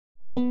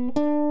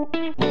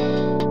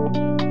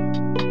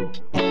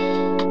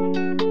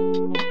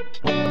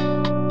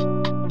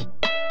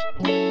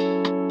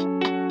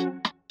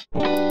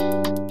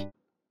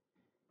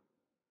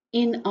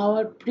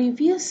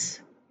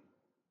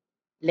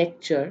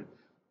lecture,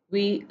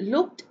 we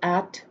looked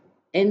at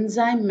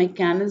enzyme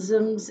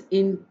mechanisms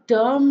in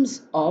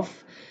terms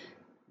of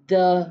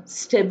the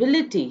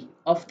stability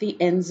of the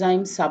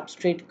enzyme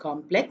substrate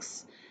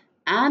complex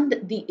and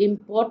the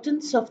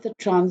importance of the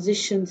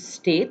transition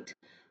state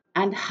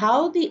and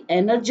how the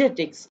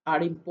energetics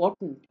are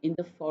important in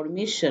the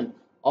formation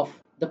of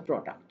the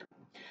product.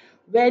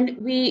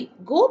 When we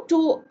go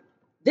to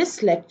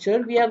this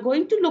lecture, we are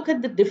going to look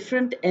at the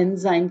different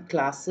enzyme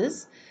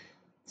classes,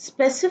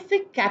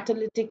 specific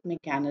catalytic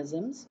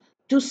mechanisms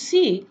to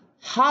see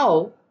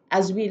how,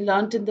 as we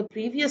learnt in the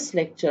previous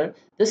lecture,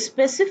 the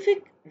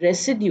specific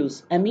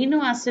residues,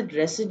 amino acid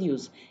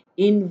residues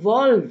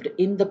involved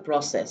in the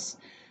process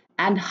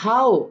and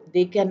how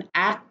they can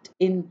act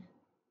in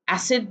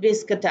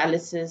acid-base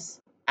catalysis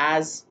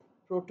as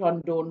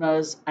proton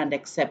donors and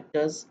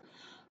acceptors,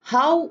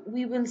 how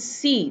we will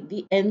see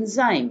the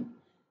enzyme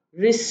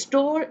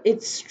restore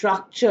its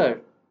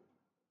structure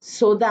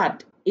so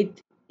that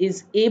it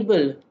is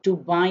able to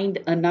bind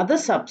another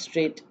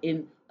substrate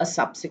in a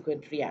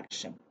subsequent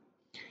reaction.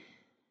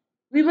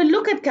 We will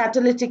look at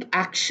catalytic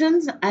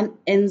actions and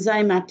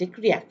enzymatic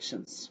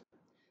reactions.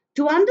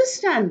 To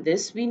understand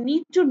this, we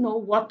need to know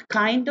what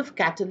kind of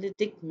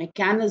catalytic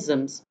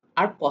mechanisms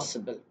are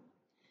possible.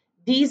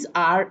 These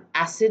are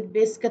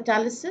acid-base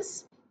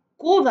catalysis,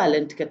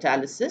 covalent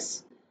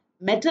catalysis,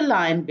 metal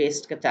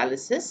ion-based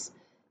catalysis.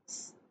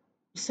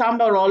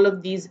 Some or all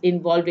of these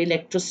involve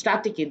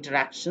electrostatic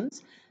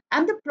interactions,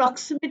 and the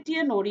proximity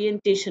and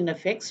orientation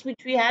effects,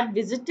 which we had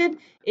visited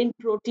in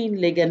protein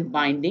ligand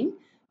binding.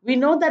 We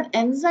know that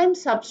enzyme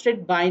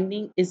substrate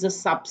binding is a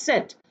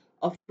subset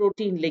of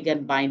protein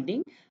ligand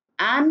binding,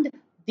 and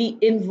the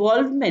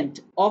involvement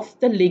of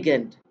the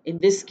ligand, in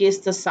this case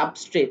the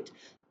substrate,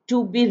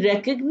 to be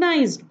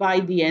recognized by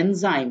the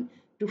enzyme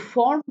to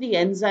form the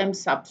enzyme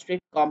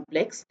substrate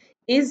complex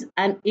is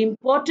an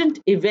important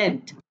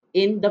event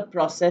in the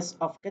process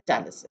of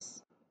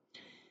catalysis.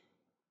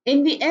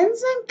 In the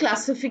enzyme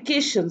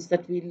classifications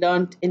that we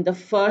learned in the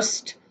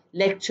first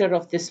lecture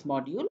of this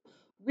module,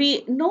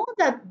 we know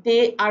that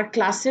they are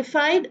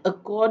classified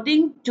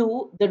according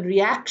to the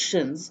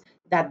reactions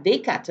that they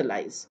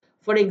catalyze.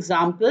 For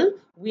example,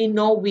 we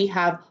know we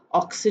have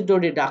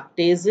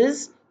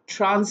oxidoreductases,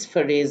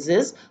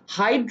 transferases,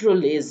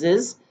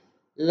 hydrolases,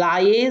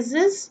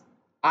 lyases,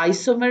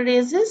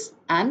 isomerases,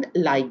 and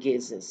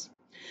ligases.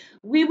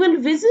 We will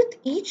visit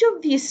each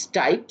of these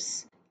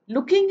types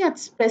looking at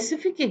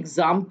specific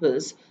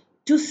examples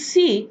to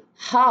see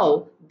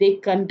how they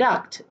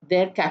conduct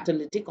their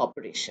catalytic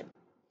operation.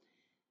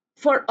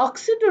 For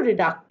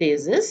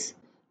oxidoreductases,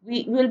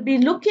 we will be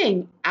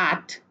looking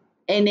at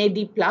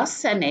NAD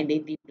plus and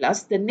NAD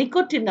plus, the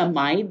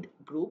nicotinamide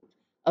group,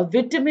 a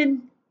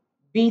vitamin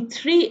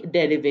B3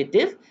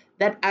 derivative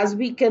that, as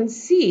we can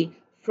see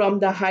from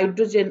the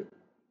hydrogen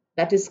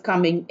that is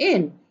coming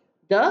in,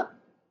 the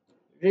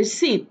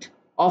receipt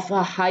of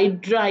a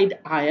hydride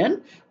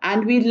ion,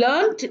 and we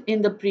learned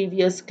in the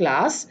previous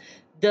class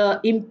the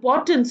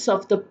importance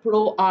of the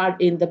pro-R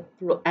in the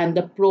and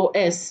the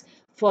pro-S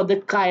for the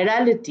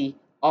chirality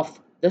of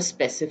the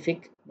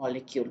specific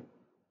molecule.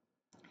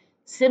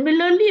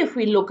 Similarly, if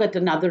we look at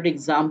another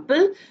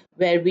example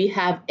where we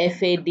have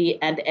FAD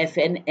and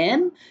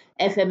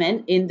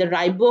FMN in the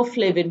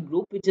riboflavin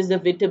group, which is a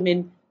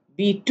vitamin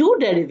B2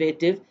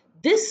 derivative,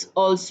 this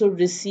also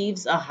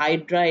receives a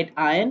hydride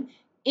ion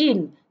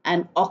in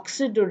an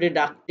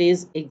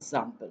oxidoreductase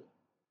example.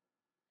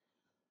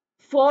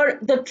 For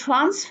the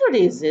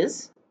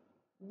transferases,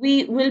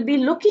 we will be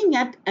looking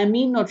at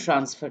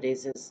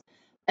aminotransferases.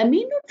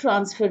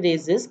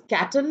 Aminotransferases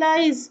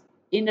catalyze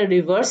in a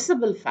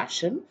reversible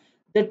fashion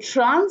the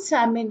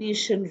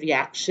transamination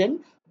reaction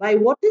by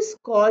what is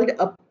called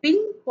a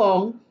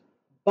ping-pong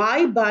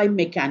bye-bye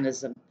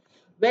mechanism.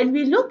 When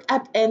we look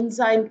at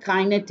enzyme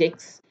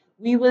kinetics,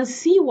 we will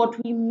see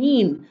what we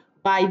mean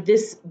by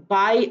this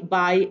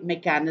bye-bye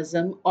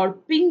mechanism or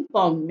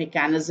ping-pong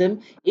mechanism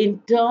in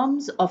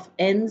terms of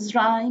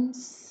enzyme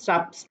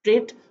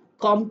substrate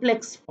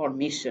complex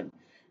formation.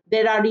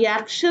 There are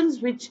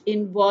reactions which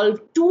involve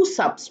two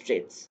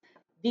substrates.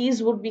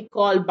 These would be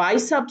called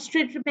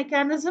bisubstrate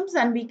mechanisms,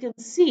 and we can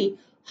see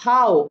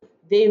how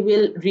they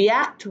will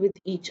react with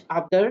each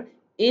other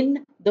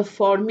in the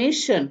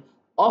formation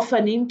of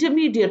an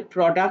intermediate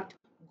product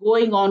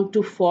going on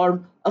to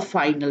form a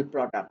final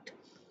product.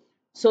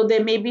 So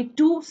there may be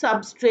two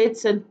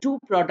substrates and two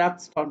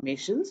products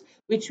formations,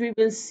 which we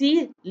will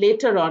see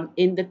later on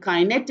in the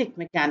kinetic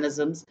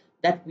mechanisms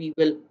that we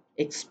will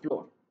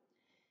explore.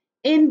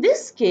 In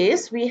this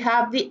case, we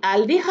have the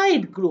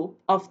aldehyde group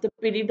of the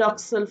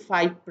pyridoxal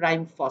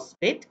 5'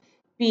 phosphate,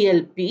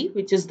 PLP,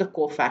 which is the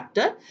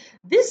cofactor.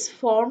 This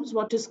forms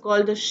what is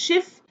called a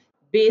Schiff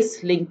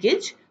base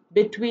linkage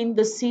between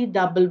the C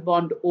double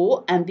bond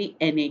O and the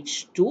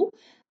NH2.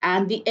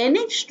 And the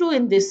NH2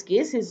 in this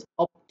case is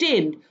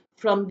obtained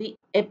from the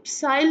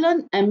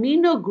epsilon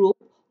amino group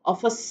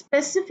of a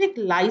specific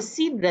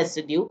lysine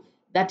residue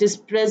that is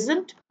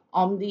present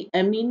on the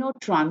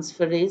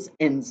aminotransferase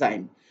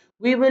enzyme.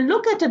 we will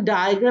look at a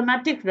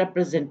diagrammatic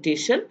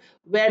representation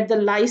where the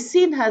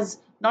lysine has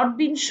not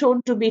been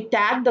shown to be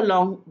tagged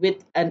along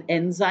with an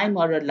enzyme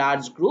or a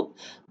large group,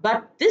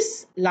 but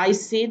this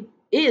lysine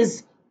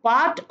is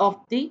part of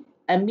the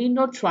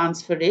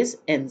aminotransferase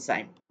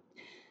enzyme.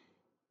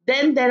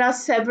 Then there are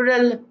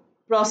several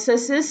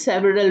processes,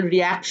 several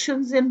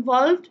reactions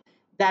involved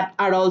that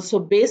are also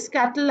base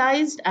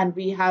catalyzed, and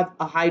we have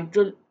a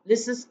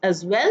hydrolysis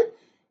as well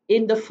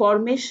in the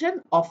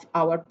formation of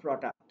our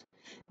product.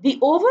 The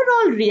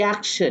overall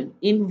reaction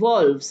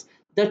involves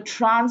the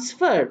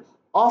transfer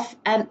of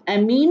an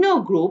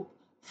amino group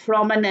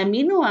from an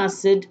amino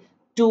acid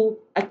to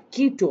a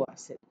keto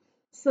acid.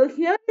 So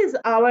here is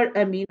our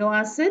amino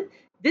acid.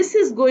 This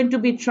is going to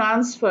be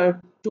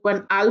transferred to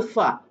an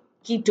alpha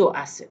keto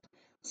acid.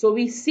 So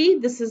we see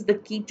this is the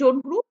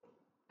ketone group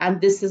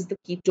and this is the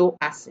keto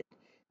acid.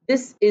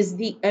 This is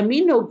the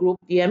amino group,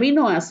 the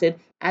amino acid,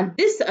 and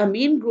this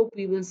amine group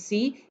we will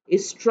see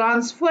is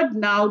transferred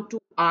now to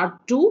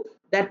R2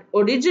 that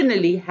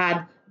originally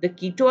had the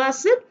keto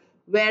acid,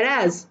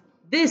 whereas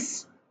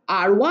this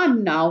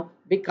R1 now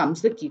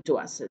becomes the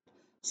keto acid.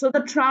 So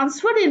the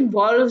transfer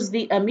involves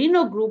the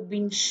amino group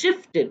being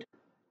shifted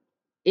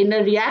in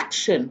a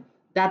reaction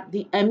that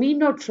the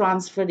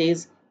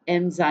aminotransferase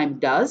enzyme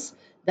does,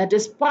 that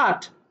is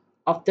part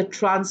of the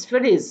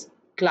transferase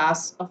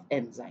class of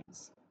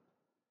enzymes.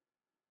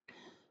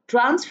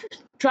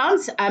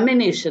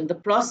 Transamination, the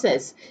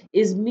process,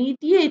 is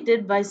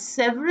mediated by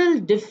several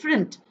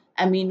different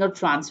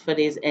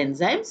aminotransferase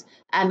enzymes,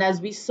 and as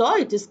we saw,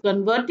 it is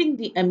converting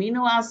the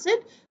amino acid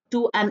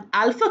to an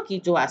alpha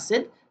keto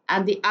acid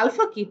and the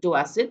alpha keto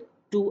acid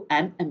to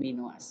an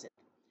amino acid.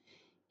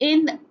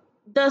 In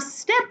the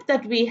step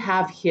that we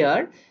have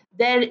here,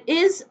 there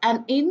is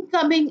an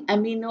incoming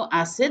amino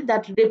acid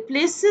that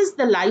replaces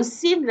the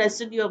lysine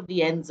residue of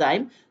the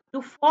enzyme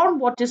to form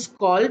what is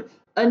called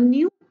a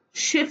new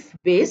Schiff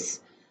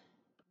base.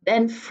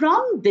 Then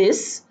from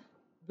this,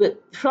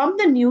 from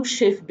the new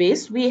Schiff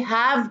base, we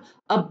have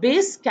a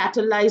base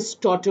catalyzed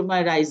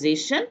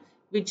tautomerization,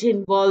 which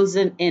involves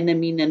an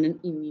N-amine and an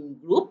imine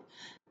group.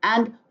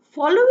 And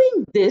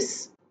following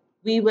this,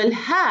 we will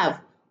have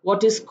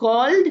what is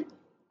called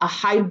a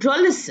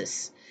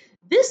hydrolysis.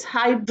 This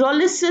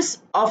hydrolysis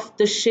of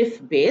the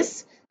Schiff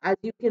base, as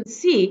you can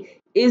see,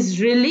 is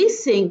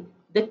releasing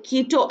the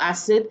keto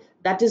acid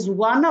that is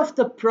one of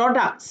the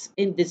products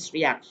in this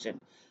reaction.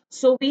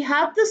 So we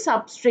have the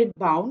substrate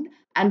bound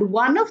and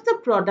one of the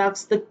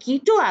products, the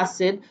keto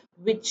acid,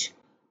 which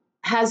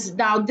has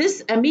now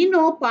this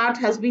amino part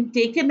has been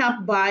taken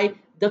up by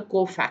the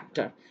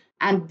cofactor.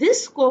 And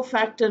this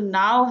cofactor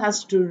now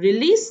has to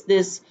release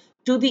this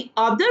to the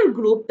other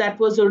group that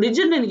was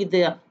originally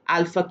the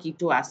alpha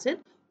keto acid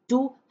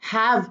to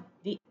have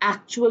the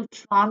actual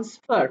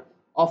transfer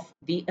of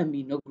the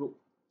amino group.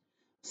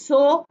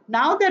 So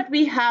now that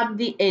we have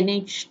the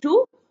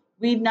NH2,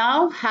 we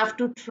now have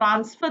to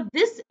transfer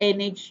this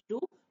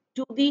NH2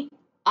 to the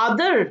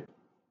other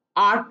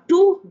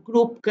R2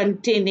 group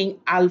containing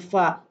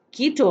alpha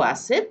keto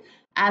acid,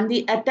 and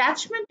the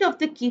attachment of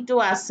the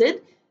keto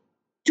acid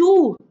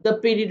to the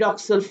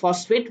pyridoxal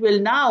phosphate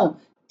will now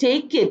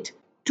take it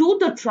to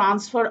the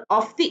transfer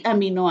of the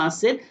amino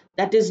acid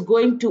that is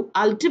going to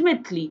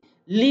ultimately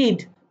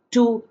lead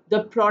to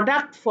the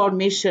product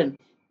formation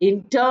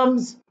in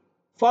terms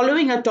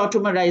following a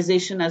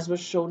tautomerization as was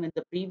shown in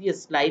the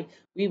previous slide.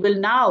 We will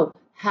now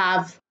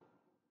have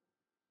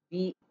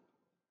the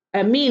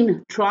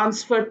amine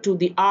transferred to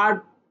the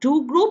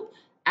R2 group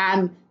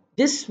and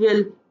this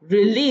will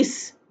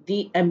release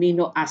the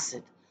amino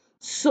acid.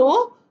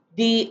 So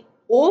the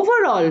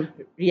overall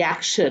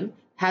reaction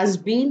has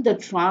been the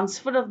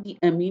transfer of the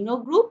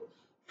amino group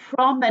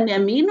from an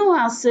amino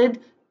acid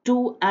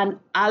to an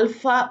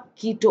alpha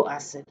keto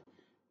acid,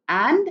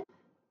 and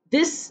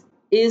this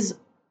is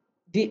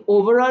the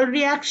overall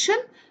reaction,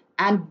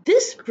 and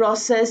this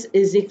process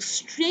is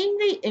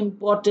extremely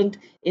important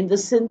in the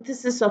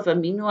synthesis of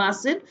amino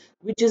acid,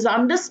 which is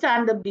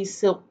understandably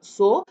so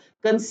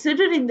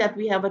considering that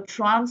we have a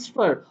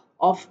transfer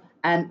of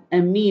an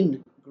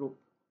amine group.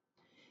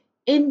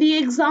 In the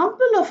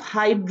example of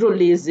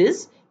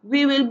hydrolases,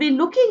 we will be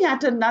looking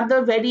at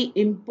another very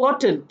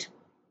important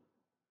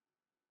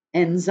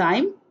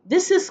enzyme.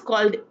 This is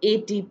called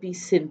ATP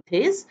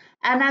synthase,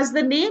 and as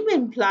the name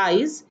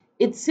implies,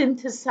 it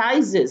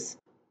synthesizes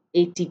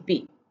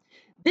ATP.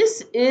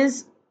 This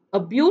is a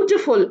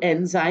beautiful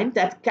enzyme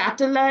that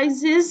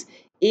catalyzes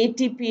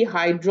ATP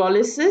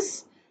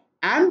hydrolysis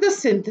and the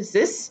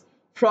synthesis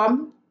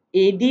from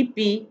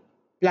ADP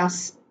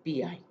plus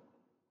PI,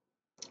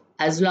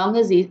 as well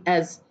as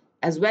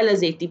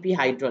ATP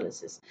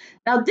hydrolysis.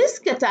 Now, this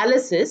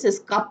catalysis is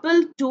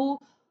coupled to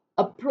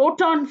a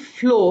proton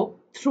flow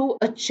through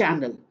a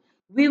channel.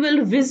 We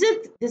will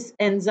visit this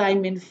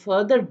enzyme in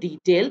further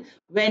detail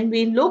when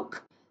we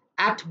look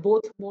at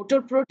both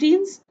motor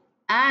proteins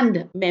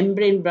and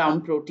membrane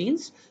bound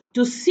proteins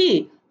to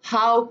see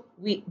how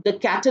the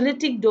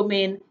catalytic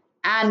domain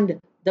and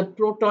the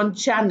proton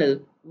channel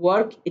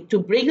work to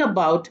bring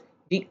about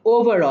the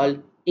overall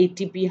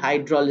ATP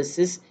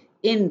hydrolysis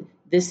in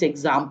this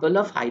example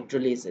of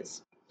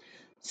hydrolases.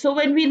 So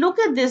when we look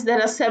at this,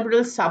 there are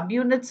several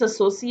subunits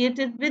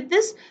associated with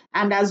this.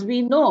 And as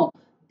we know,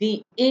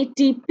 the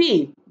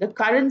ATP, the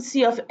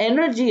currency of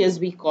energy as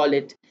we call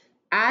it,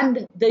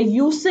 and the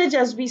usage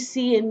as we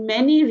see in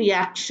many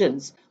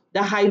reactions,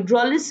 the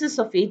hydrolysis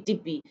of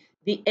ATP,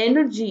 the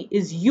energy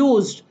is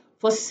used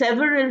for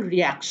several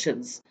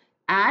reactions.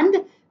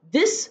 And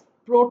this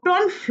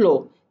proton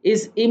flow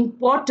is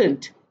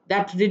important,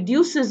 that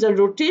reduces the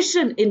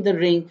rotation in the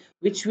ring,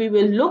 which we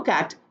will look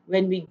at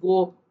when we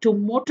go to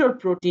motor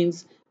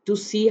proteins to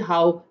see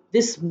how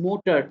this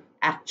motor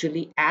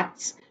actually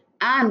acts,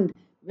 and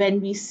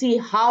when we see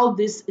how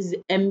this is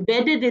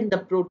embedded in the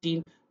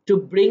protein to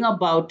bring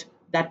about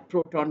that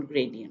proton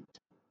gradient.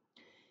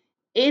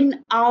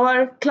 In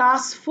our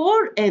class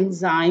 4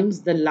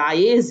 enzymes, the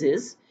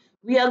lyases,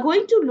 we are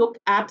going to look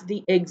at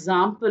the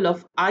example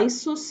of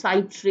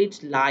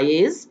isocitrate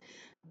lyase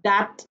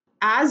that,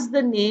 as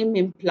the name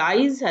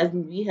implies, as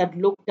we had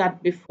looked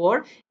at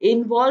before,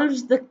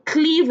 involves the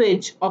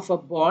cleavage of a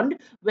bond,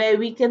 where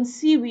we can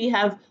see we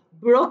have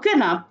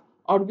broken up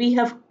or we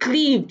have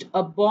cleaved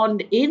a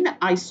bond in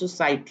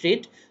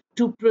isocitrate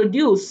to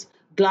produce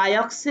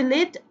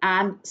glyoxylate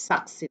and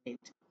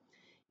succinate.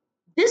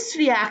 This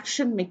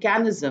reaction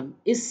mechanism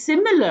is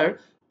similar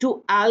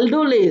to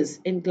aldolase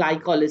in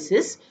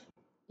glycolysis,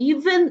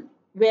 even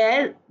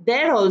where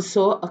there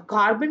also a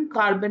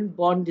carbon-carbon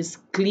bond is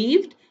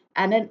cleaved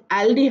and an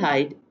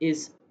aldehyde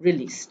is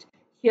released.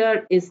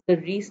 Here is the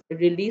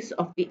release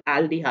of the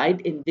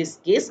aldehyde, in this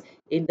case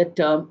in the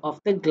term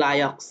of the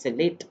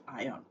glyoxylate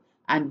ion.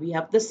 And we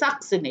have the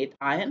succinate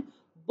ion,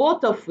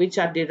 both of which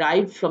are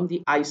derived from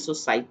the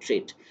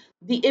isocitrate.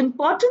 The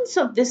importance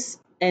of this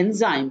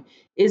enzyme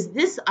is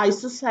this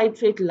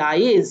isocitrate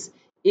lyase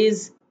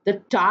is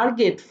the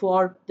target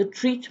for the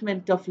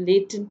treatment of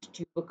latent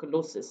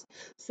tuberculosis.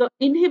 So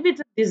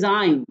inhibitor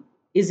design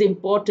is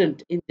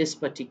important in this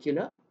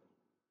particular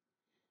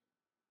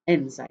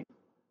enzyme.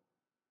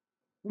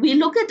 We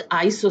look at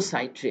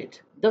isocitrate.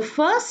 The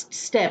first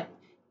step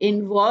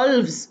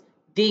involves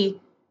the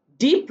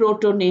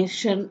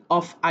deprotonation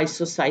of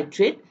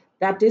isocitrate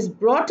that is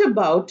brought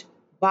about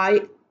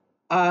by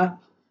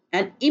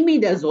an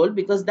imidazole,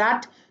 because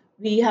that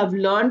we have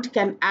learned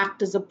can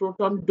act as a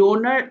proton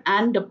donor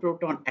and a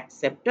proton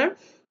acceptor.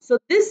 So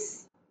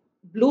this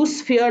blue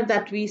sphere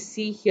that we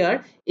see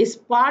here is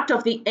part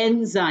of the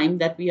enzyme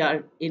that we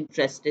are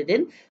interested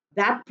in,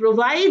 that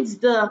provides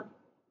the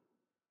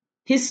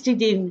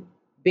histidine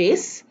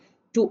base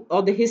to,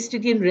 or the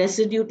histidine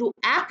residue to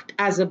act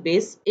as a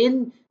base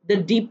in the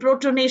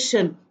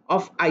deprotonation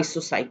of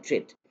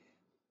isocitrate.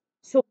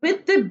 So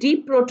with the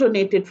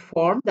deprotonated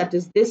form, that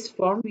is this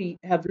form, we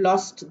have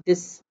lost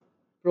this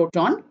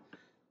proton.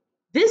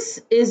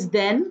 This is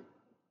then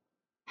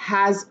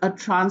has a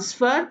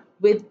transfer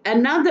with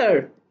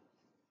another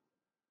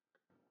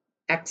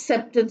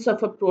acceptance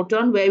of a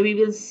proton, where we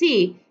will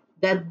see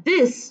that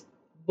this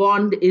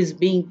bond is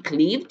being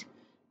cleaved,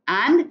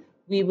 and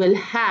we will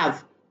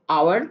have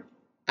our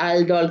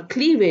aldol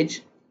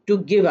cleavage to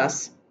give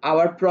us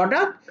our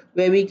product,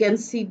 where we can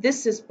see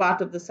this is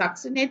part of the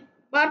succinate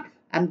part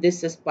and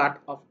this is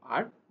part of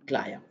our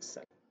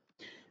glyoxylate.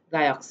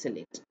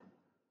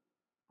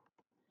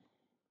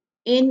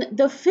 In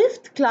the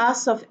fifth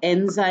class of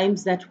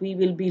enzymes that we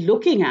will be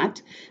looking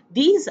at,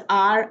 these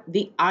are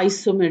the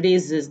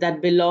isomerases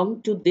that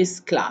belong to this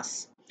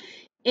class.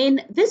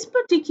 In this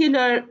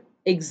particular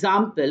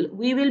example,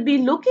 we will be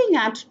looking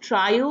at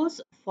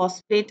triose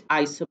phosphate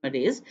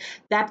isomerase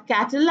that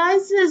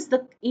catalyzes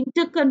the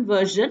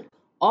interconversion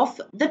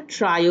of the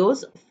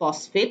triose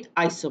phosphate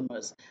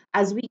isomers.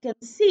 As we can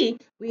see,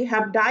 we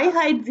have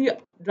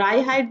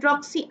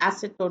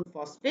dihydroxyacetone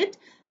phosphate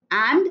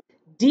and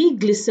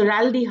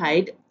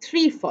D-glyceraldehyde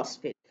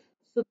 3-phosphate.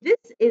 So this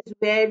is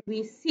where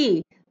we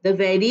see the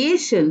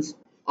variations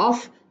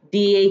of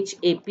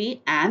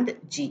DHAP and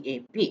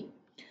GAP.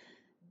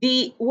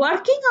 The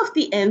working of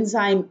the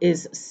enzyme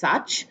is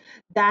such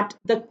that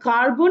the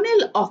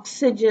carbonyl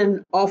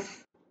oxygen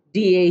of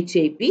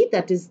DHAP,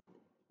 that is,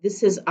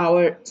 this is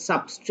our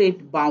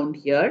substrate bound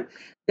here,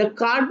 the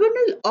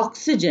carbonyl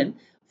oxygen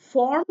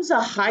forms a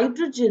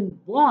hydrogen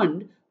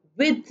bond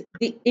with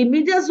the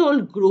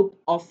imidazole group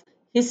of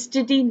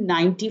histidine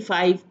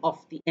 95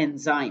 of the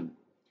enzyme.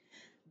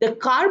 The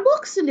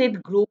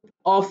carboxylate group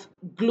of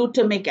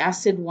glutamic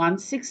acid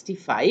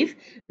 165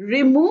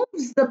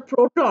 removes the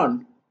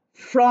proton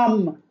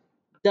from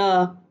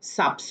the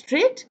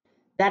substrate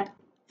that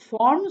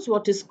forms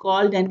what is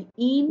called an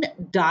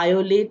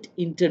ene-diolate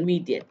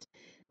intermediate.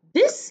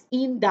 This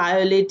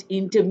ene-diolate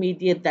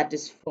intermediate that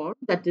is formed,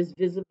 that is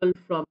visible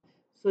from,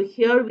 so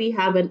here we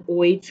have an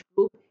OH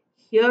group,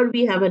 here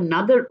we have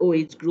another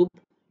OH group,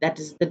 that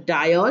is the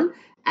diol,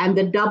 and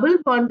the double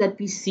bond that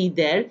we see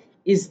there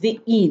is the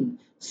ene.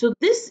 So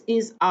this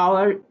is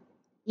our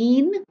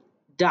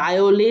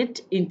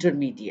ene-diolate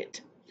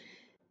intermediate.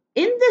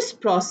 In this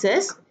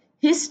process,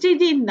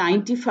 histidine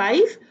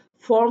 95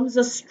 forms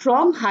a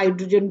strong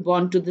hydrogen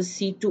bond to the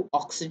C2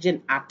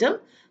 oxygen atom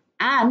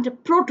and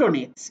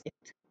protonates it.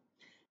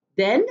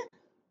 Then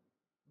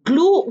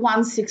glue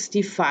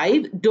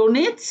 165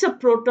 donates a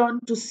proton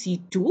to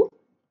C2.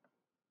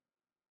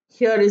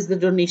 Here is the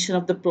donation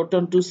of the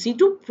proton to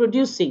C2,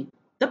 producing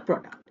the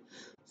product.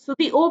 So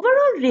the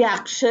overall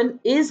reaction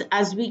is,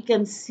 as we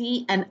can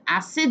see, an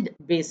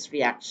acid-base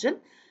reaction,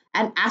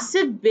 an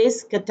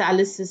acid-base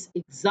catalysis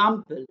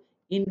example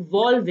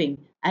involving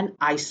an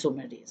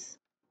isomerase.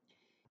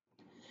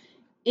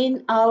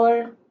 In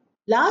our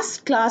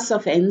last class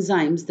of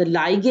enzymes, the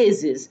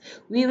ligases,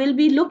 we will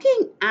be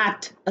looking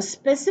at a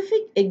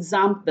specific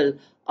example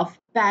of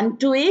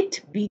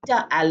pantoate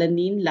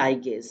beta-alanine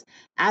ligase.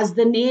 As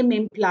the name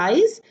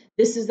implies,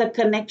 this is a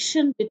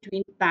connection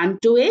between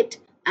pantoate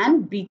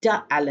and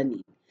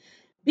beta-alanine.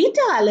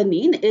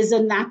 Beta-alanine is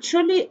a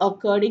naturally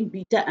occurring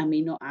beta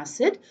amino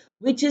acid,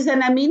 which is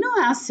an amino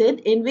acid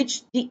in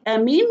which the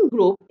amine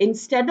group,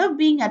 instead of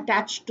being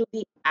attached to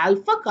the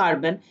alpha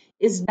carbon,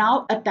 is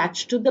now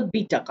attached to the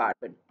beta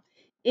carbon.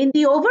 In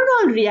the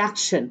overall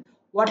reaction,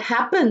 what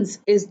happens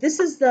is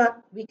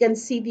we can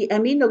see the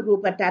amino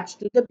group attached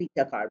to the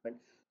beta carbon.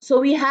 So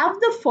we have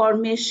the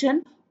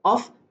formation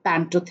of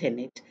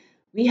pantothenate.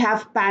 We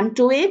have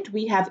pantoate,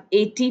 we have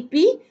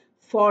ATP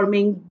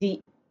forming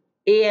the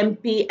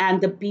AMP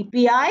and the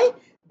PPI.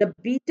 The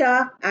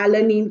beta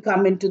alanine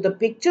come into the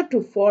picture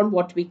to form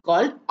what we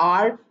call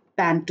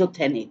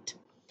R-pantothenate.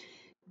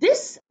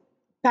 This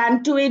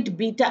pantoate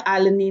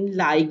beta-alanine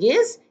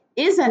ligase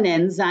is an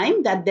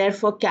enzyme that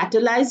therefore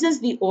catalyzes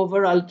the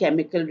overall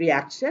chemical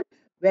reaction,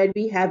 where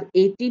we have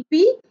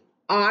ATP,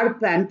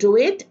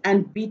 R-pantoate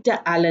and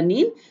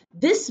beta-alanine.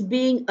 This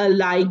being a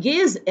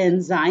ligase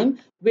enzyme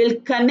will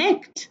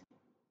connect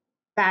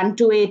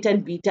pantoate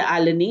and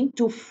beta-alanine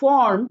to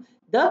form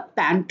the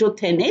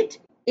pantothenate.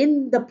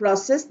 In the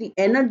process, the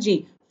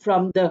energy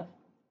from the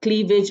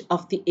cleavage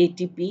of the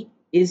ATP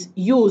is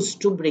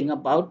used to bring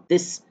about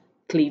this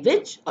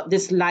cleavage,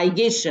 this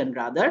ligation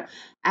rather,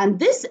 and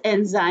this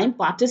enzyme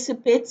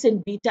participates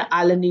in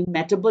beta-alanine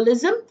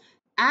metabolism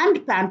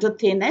and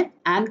pantothenate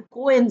and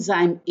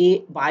coenzyme A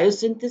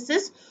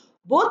biosynthesis,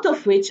 both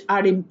of which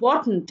are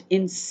important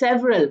in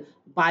several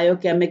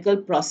biochemical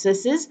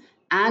processes,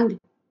 and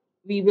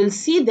we will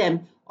see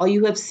them, or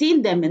you have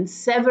seen them, in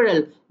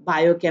several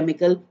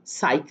biochemical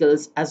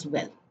cycles as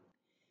well.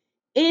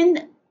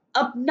 In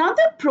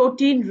another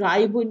protein,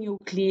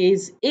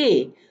 ribonuclease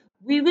A,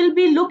 we will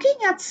be looking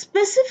at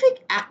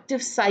specific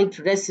active site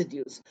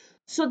residues.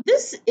 So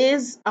this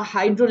is a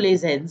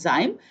hydrolase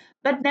enzyme,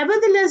 but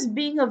nevertheless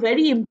being a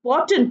very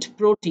important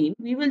protein,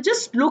 we will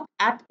just look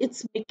at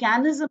its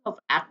mechanism of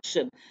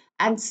action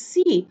and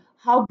see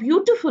how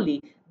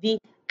beautifully the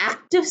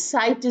active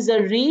site is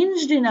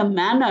arranged in a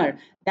manner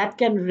that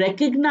can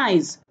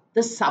recognize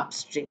the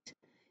substrate.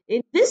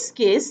 In this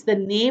case, the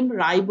name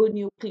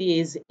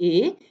ribonuclease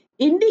A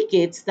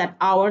indicates that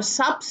our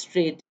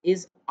substrate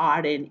is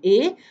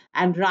RNA,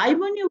 and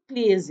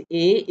ribonuclease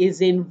A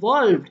is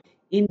involved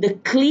in the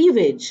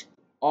cleavage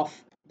of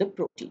the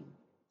protein,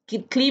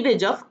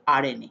 cleavage of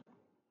RNA.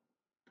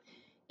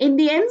 In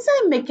the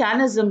enzyme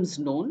mechanisms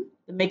known,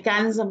 the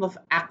mechanism of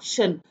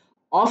action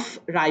of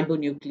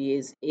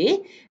ribonuclease A,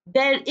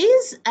 there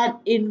is an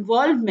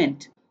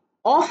involvement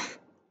of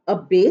a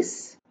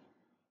base,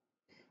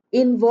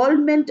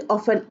 involvement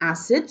of an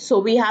acid. So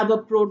we have a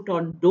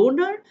proton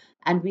donor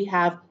and we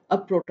have a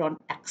proton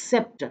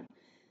acceptor.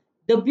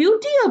 The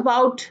beauty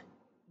about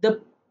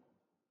the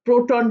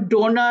proton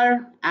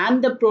donor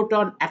and the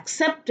proton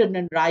acceptor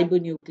in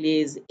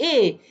ribonuclease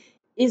A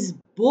is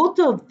both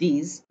of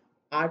these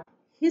are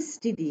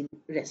histidine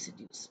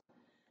residues.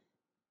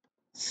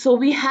 So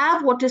we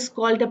have what is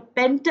called a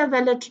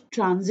pentavalent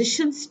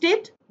transition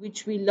state,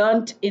 which we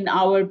learnt in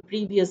our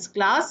previous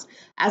class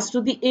as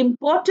to the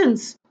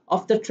importance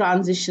of the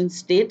transition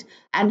state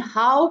and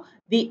how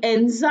the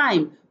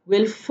enzyme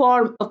will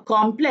form a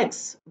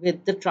complex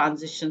with the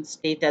transition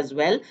state as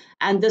well.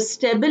 And the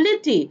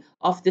stability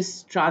of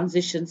this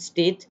transition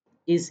state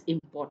is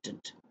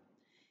important.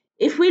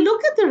 If we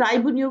look at the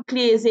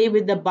ribonuclease A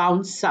with the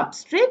bound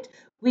substrate,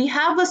 we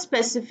have a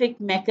specific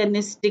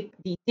mechanistic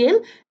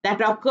detail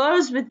that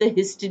occurs with the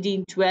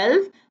histidine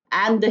 12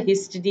 and the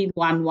histidine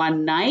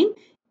 119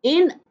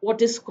 in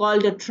what is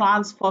called a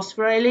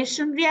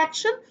transphosphorylation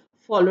reaction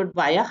followed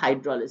by a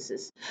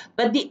hydrolysis.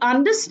 But the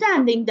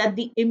understanding that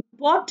the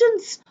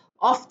importance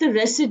of the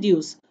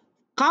residues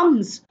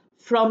comes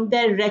from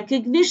their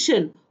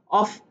recognition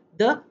of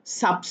the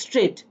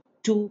substrate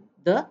to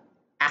the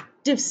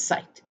active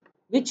site,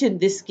 which in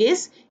this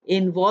case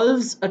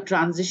involves a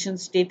transition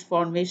state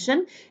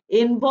formation,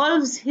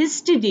 involves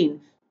histidine,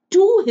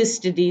 two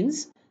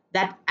histidines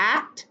that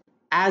act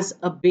as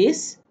a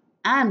base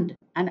and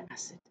an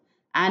acid.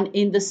 And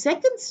in the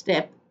second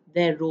step,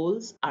 their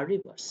roles are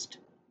reversed.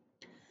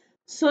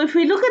 So if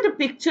we look at a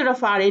picture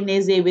of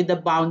RNase A with a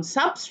bound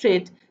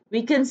substrate,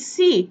 we can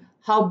see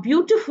how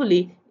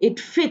beautifully it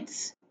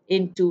fits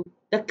into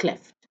the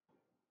cleft.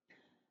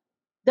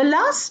 The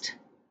last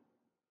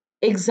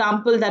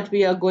example that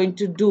we are going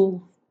to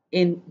do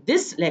in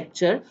this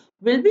lecture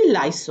will be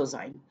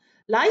lysozyme.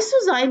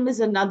 Lysozyme is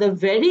another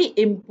very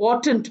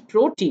important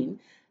protein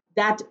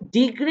that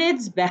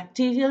degrades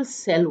bacterial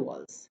cell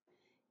walls.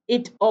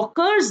 It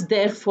occurs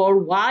therefore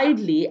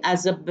widely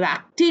as a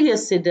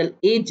bactericidal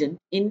agent,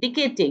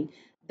 indicating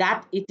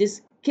that it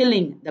is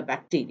killing the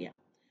bacteria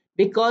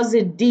because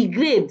it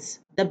degrades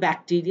the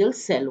bacterial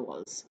cell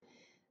walls.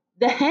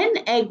 The hen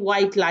egg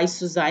white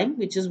lysozyme,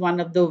 which is one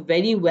of the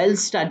very well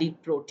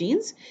studied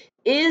proteins,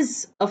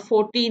 is a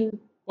 14.3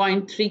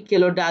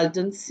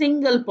 kilodalton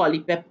single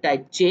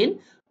polypeptide chain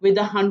with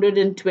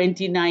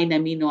 129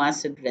 amino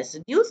acid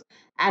residues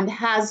and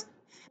has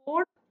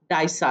 4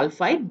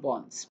 disulfide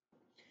bonds.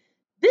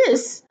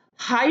 This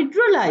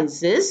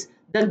hydrolyzes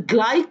the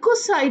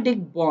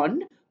glycosidic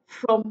bond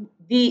from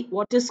the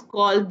what is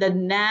called the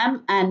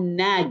NAM and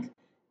NAG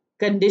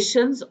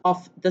conditions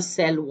of the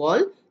cell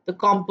wall, the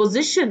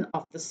composition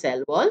of the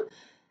cell wall.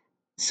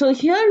 So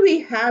here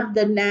we have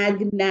the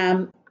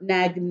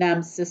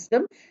NAG-NAM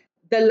system.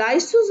 The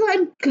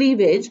lysozyme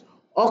cleavage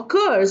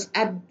occurs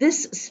at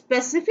this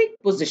specific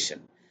position,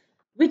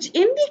 which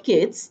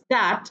indicates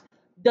that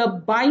the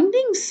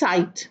binding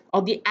site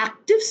or the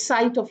active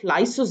site of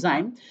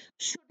lysozyme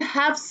should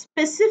have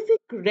specific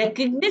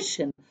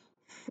recognition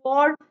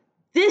for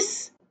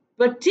this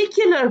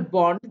particular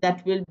bond,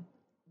 that will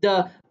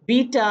the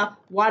beta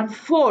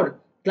 1,4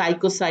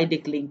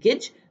 glycosidic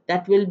linkage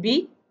that will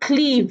be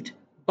cleaved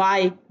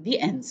by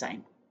the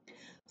enzyme.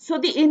 So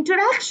the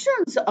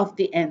interactions of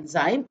the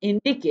enzyme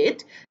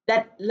indicate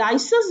that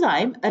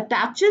lysozyme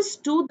attaches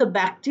to the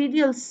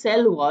bacterial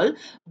cell wall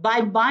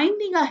by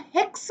binding a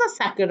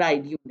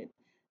hexasaccharide unit.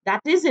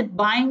 That is, it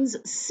binds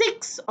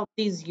 6 of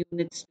these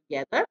units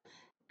together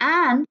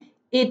and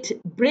it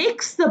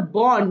breaks the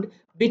bond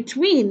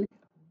between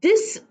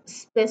this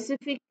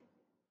specific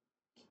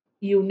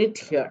unit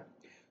here.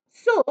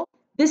 So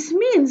this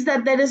means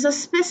that there is a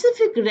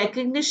specific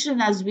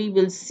recognition, as we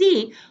will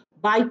see,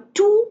 by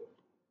 2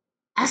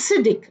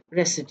 acidic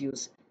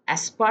residues,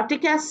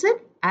 aspartic acid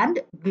and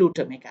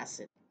glutamic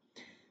acid.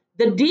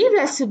 The D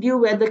residue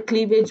where the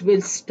cleavage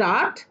will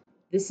start,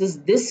 this is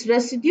this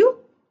residue.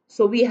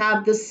 So we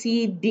have the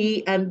C,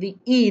 D and the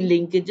E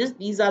linkages.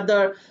 These are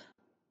the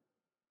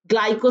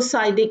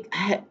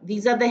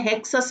these are the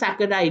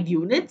hexasaccharide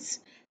units,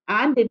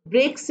 and it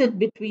breaks it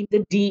between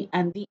the D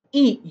and the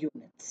E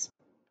units.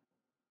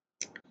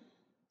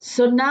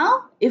 So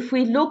now if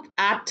we look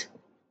at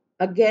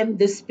again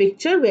this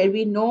picture where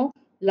we know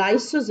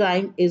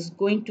lysozyme is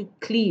going to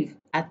cleave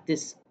at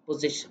this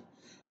position.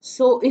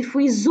 So if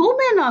we zoom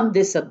in on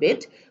this a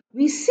bit,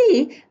 we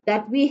see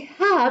that we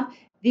have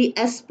the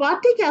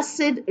aspartic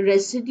acid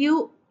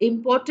residue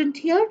important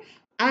here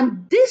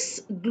and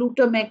this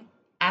glutamic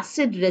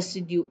acid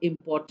residue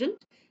important,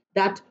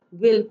 that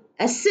will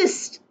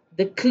assist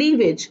the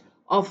cleavage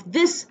of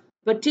this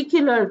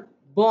particular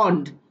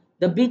bond,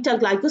 the beta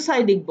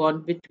glycosidic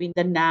bond between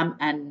the NAM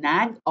and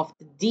NAG of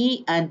the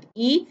D and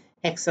E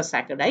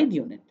hexasaccharide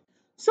unit.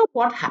 So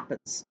what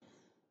happens?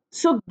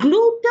 So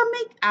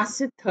glutamic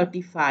acid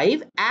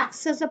 35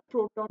 acts as a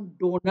proton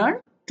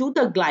donor to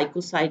the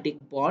glycosidic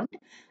bond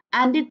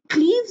and it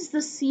cleaves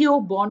the CO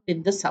bond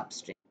in the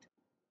substrate.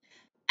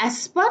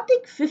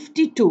 Aspartic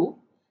 52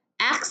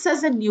 acts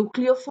as a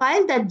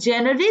nucleophile that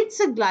generates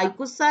a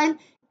glycosyl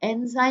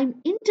enzyme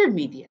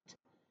intermediate.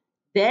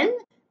 Then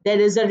there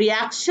is a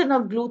reaction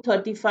of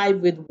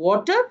Glu35 with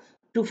water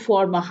to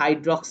form a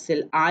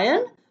hydroxyl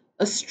ion,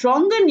 a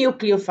stronger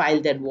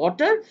nucleophile than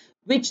water,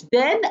 which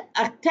then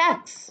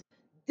attacks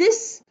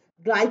this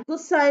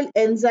glycosyl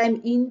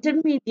enzyme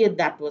intermediate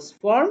that was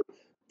formed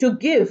to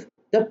give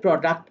the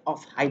product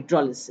of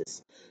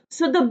hydrolysis.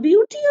 So the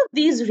beauty of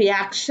these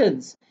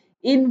reactions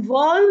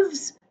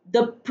involves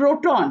the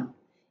proton,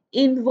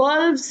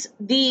 involves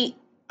the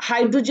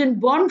hydrogen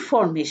bond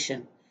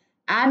formation,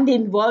 and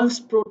involves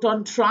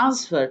proton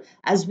transfer,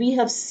 as we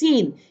have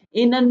seen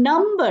in a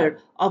number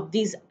of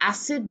these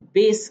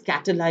acid-base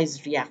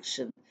catalyzed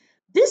reactions.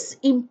 This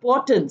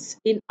importance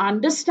in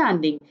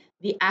understanding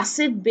the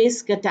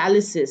acid-base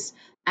catalysis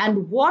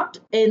and what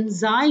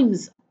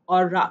enzymes,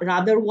 or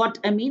rather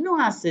what amino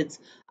acids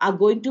are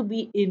going to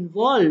be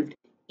involved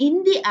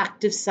in the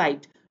active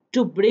site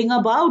to bring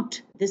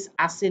about this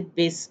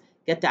acid-base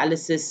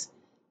catalysis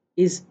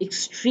is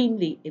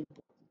extremely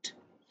important.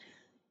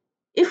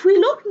 If we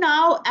look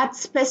now at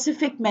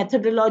specific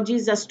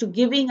methodologies as to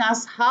giving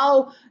us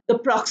how the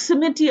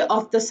proximity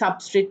of the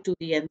substrate to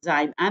the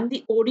enzyme and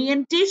the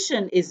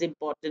orientation is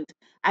important,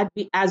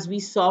 as we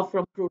saw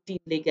from protein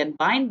ligand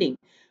binding,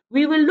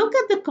 we will look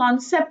at the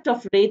concept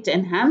of rate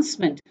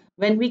enhancement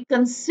when we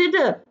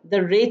consider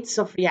the rates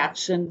of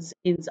reactions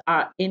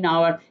in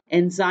our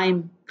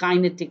enzyme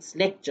kinetics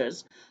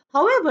lectures.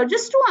 However,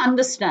 just to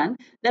understand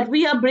that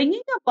we are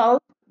bringing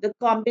about the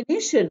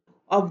combination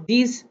of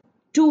these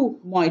two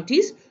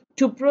moieties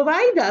to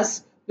provide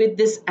us with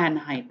this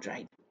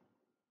anhydride.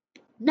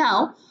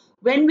 Now,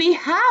 when we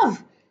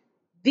have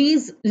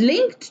these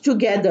linked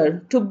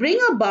together to bring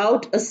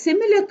about a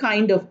similar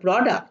kind of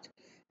product,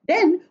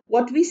 then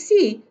what we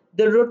see,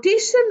 the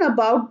rotation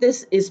about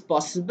this is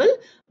possible,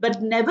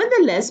 but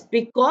nevertheless,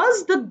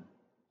 because the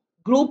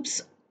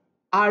groups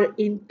are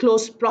in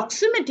close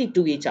proximity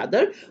to each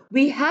other,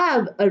 we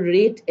have a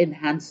rate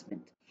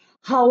enhancement.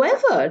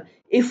 However,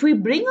 if we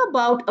bring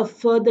about a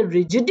further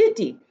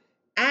rigidity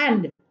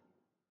and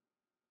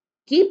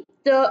keep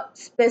the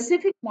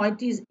specific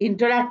moieties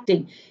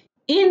interacting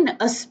in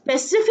a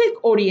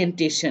specific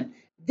orientation,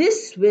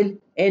 this will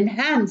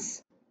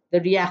enhance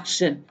the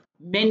reaction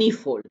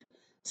manifold.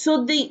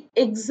 So the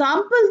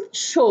example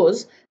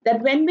shows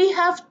that when we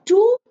have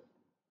two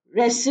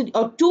residue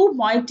or two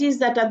moieties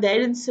that are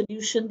there in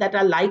solution that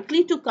are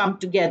likely to come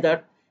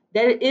together,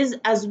 there is,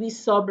 as we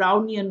saw,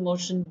 Brownian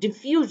motion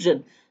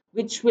diffusion,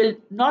 which will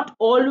not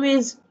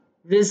always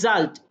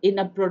result in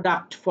a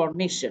product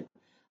formation.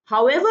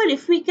 However,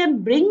 if we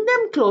can bring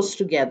them close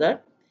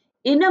together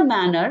in a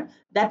manner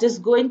that is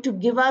going to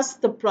give us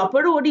the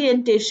proper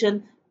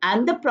orientation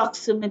and the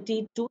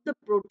proximity to the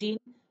protein,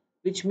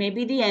 which may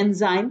be the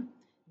enzyme,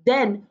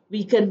 then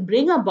we can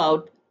bring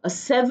about a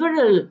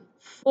several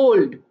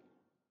fold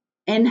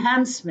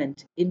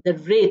enhancement in the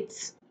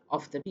rates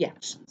of the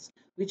reactions,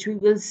 which we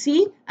will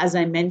see, as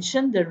I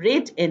mentioned, the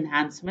rate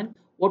enhancement,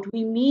 what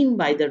we mean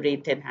by the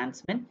rate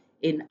enhancement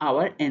in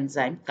our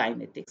enzyme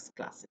kinetics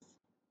classes.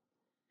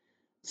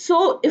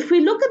 So if we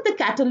look at the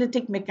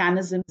catalytic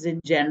mechanisms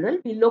in general,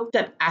 we looked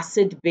at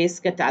acid-base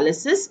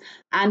catalysis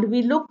and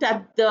we looked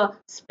at the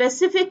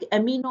specific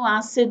amino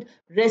acid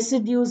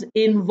residues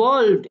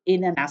involved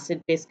in an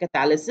acid-base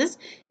catalysis,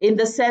 in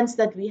the sense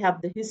that we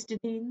have the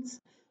histidines,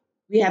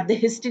 we have the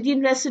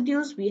histidine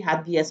residues, we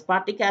have the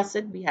aspartic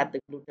acid, we have the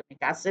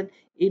glutamic acid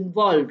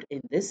involved in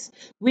this.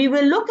 We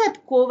will look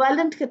at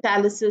covalent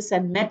catalysis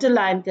and metal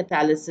ion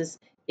catalysis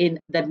in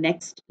the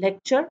next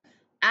lecture,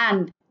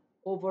 and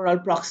overall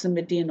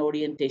proximity and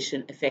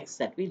orientation effects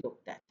that we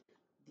looked at.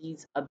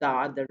 These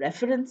are the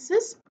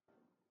references.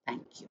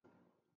 Thank you.